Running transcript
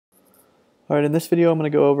Alright, in this video I'm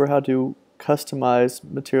going to go over how to customize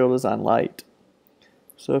Material Design Lite.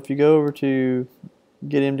 So if you go over to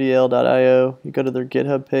getmdl.io, you go to their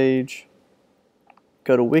GitHub page,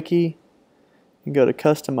 go to Wiki, and go to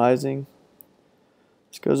Customizing.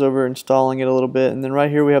 This goes over installing it a little bit, and then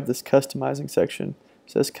right here we have this Customizing section.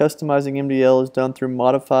 It says customizing MDL is done through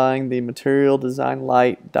modifying the Material Design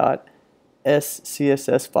Lite.scss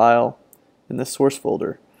file in the source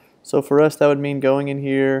folder. So for us that would mean going in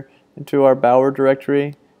here into our Bower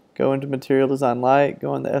directory, go into Material Design Lite,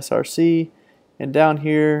 go into SRC, and down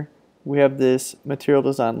here we have this Material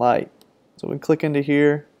Design Lite. So we can click into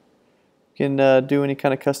here, we can do any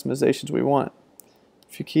kind of customizations we want.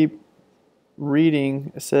 If you keep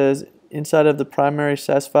reading, it says inside of the primary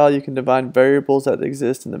Sass file you can define variables that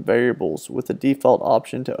exist in the variables with the default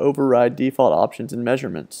option to override default options and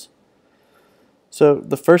measurements. So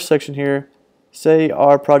the first section here, say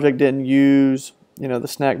our project didn't use the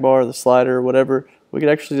snack bar, the slider, or whatever, we could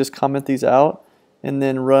actually just comment these out and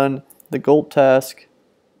then run the gulp task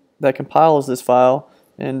that compiles this file,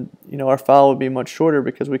 and our file would be much shorter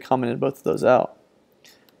because we commented both of those out.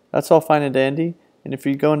 That's all fine and dandy, and if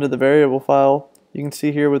you go into the variable file, you can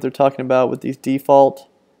see here what they're talking about with these default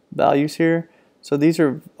values here. So these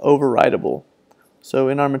are overridable. So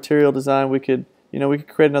in our material design we could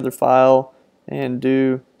create another file and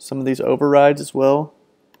do some of these overrides as well.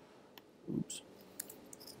 Oops.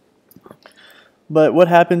 But what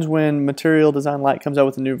happens when Material Design Lite comes out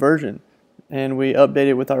with a new version and we update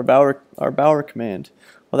it with our Bower command?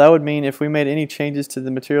 Well, that would mean if we made any changes to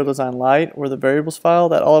the Material Design Lite or the variables file,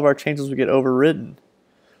 that all of our changes would get overridden.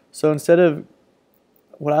 So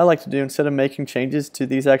what I like to do instead of making changes to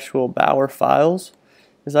these actual Bower files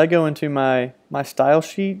is I go into my style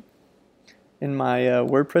sheet in my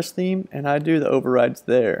WordPress theme and I do the overrides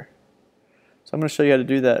there. So I'm going to show you how to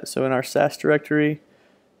do that. So in our Sass directory,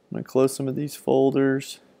 I'm going to close some of these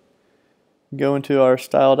folders, go into our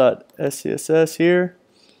style.scss here,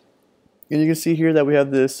 and you can see here that we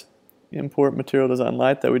have this import Material Design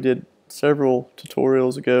Lite that we did several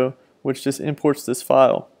tutorials ago, which just imports this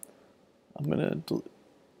file. I'm going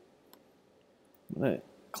to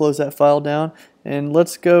close that file down, and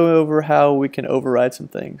let's go over how we can override some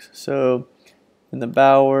things. So in the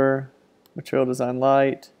Bower, Material Design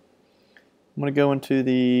Lite, I'm going to go into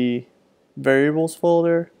the variables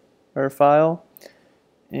folder or file,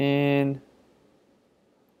 and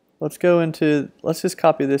let's just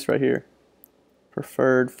copy this right here,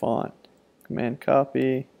 preferred font, command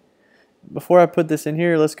copy. Before I put this in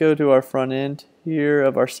here, let's go to our front end here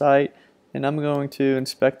of our site, and I'm going to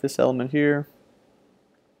inspect this element here,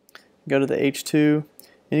 go to the H2,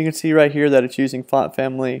 and you can see right here that it's using font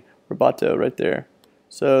family Roboto right there.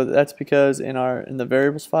 So that's because in the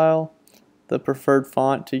variables file, the preferred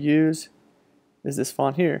font to use is this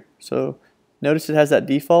font here. So notice it has that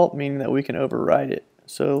default, meaning that we can override it.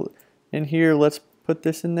 So in here, let's put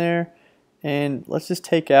this in there, and let's just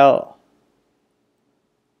take out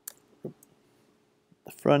the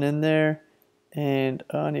front end there, and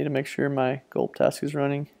I need to make sure my gulp task is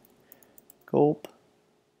running. Gulp.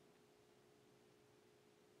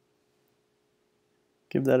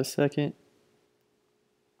 Give that a second.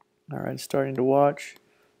 Alright, it's starting to watch.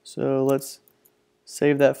 So let's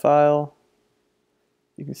save that file.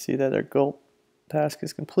 You can see that our gulp task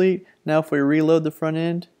is complete. Now if we reload the front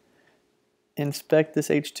end, inspect this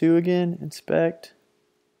H2 again, inspect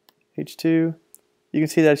H2, you can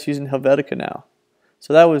see that it's using Helvetica now.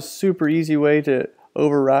 So that was a super easy way to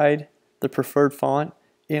override the preferred font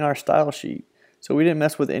in our style sheet. So we didn't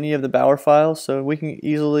mess with any of the Bower files, so we can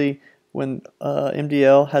easily, when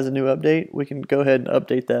MDL has a new update, we can go ahead and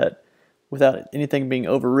update that without anything being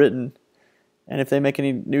overwritten. And if they make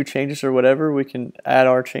any new changes or whatever, we can add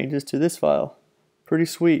our changes to this file. Pretty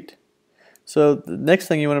sweet. So the next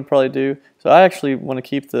thing you want to probably do, so I actually want to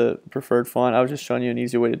keep the preferred font. I was just showing you an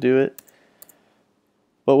easy way to do it.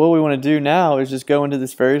 But what we want to do now is just go into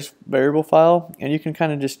this variable file, and you can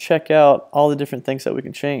kind of just check out all the different things that we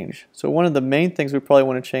can change. So one of the main things we probably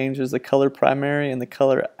want to change is the color primary and the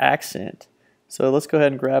color accent. So let's go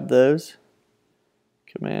ahead and grab those.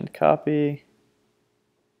 Command copy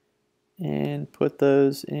and put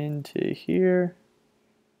those into here.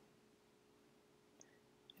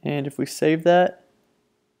 And if we save that,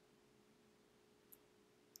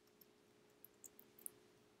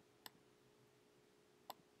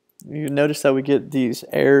 you notice that we get these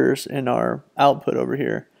errors in our output over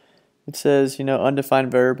here. It says,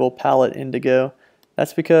 undefined variable palette indigo.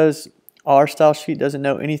 That's because our style sheet doesn't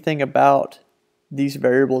know anything about these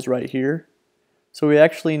variables right here. So we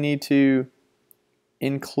actually need to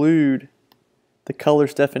include the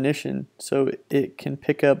colors definition so it can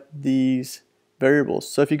pick up these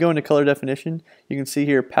variables. So if you go into color definition, you can see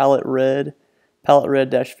here palette red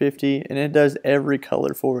 -50, and it does every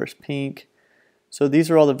color for us, pink. So these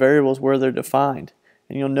are all the variables where they're defined.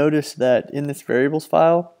 And you'll notice that in this variables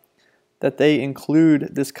file that they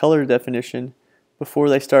include this color definition before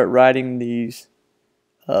they start writing these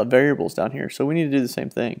variables down here. So we need to do the same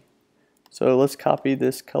thing. So let's copy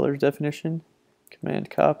this colors definition, Command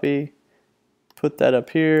copy, put that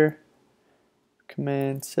up here,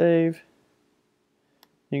 Command save.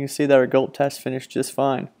 You can see that our gulp test finished just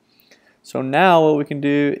fine. So now what we can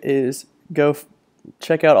do is go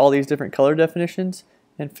check out all these different color definitions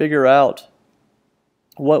and figure out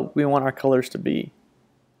what we want our colors to be.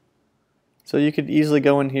 So you could easily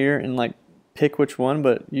go in here and like pick which one,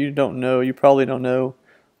 but you probably don't know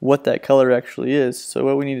what that color actually is. So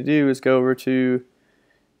what we need to do is go over to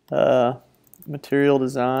Material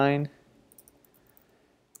Design,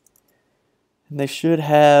 and they should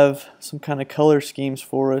have some kind of color schemes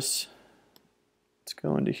for us. Let's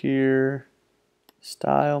go into here,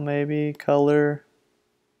 style maybe, color.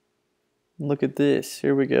 Look at this,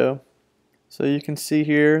 here we go. So you can see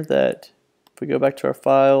here that if we go back to our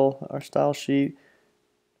file, our style sheet,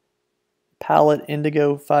 palette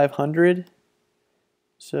indigo 500.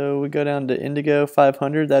 So we go down to indigo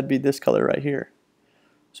 500, that'd be this color right here.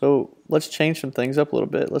 So let's change some things up a little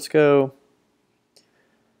bit. Let's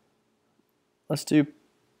do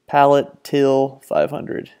palette teal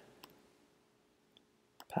 500.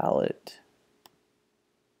 Palette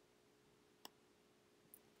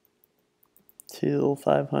teal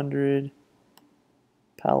 500.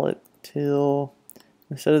 Palette teal.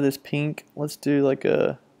 Instead of this pink, let's do like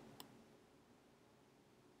let's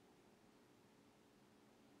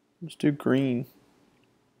do green.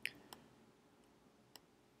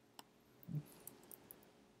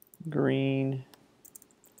 Green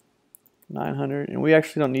 900, and we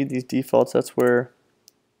actually don't need these defaults. That's where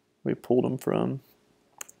we pulled them from.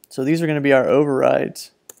 So these are going to be our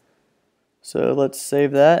overrides. So let's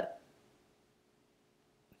save that.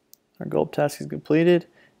 Our gulp task is completed.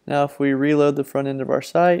 Now if we reload the front end of our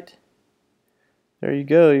site, there you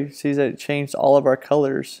go. You see that it changed all of our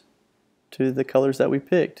colors to the colors that we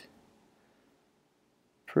picked.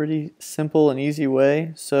 Pretty simple and easy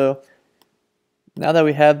way. So now that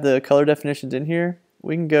we have the color definitions in here,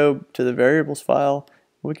 we can go to the variables file.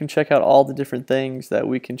 We can check out all the different things that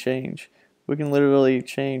we can change. We can literally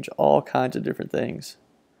change all kinds of different things.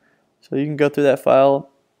 So you can go through that file,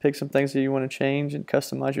 pick some things that you want to change, and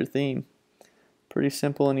customize your theme. Pretty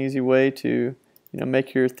simple and easy way to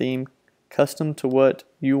make your theme custom to what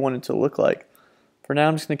you want it to look like. For now,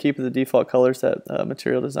 I'm just going to keep the default colors that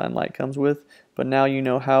Material Design Lite comes with, but now you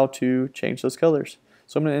know how to change those colors.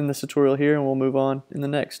 So I'm going to end this tutorial here and we'll move on in the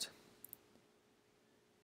next.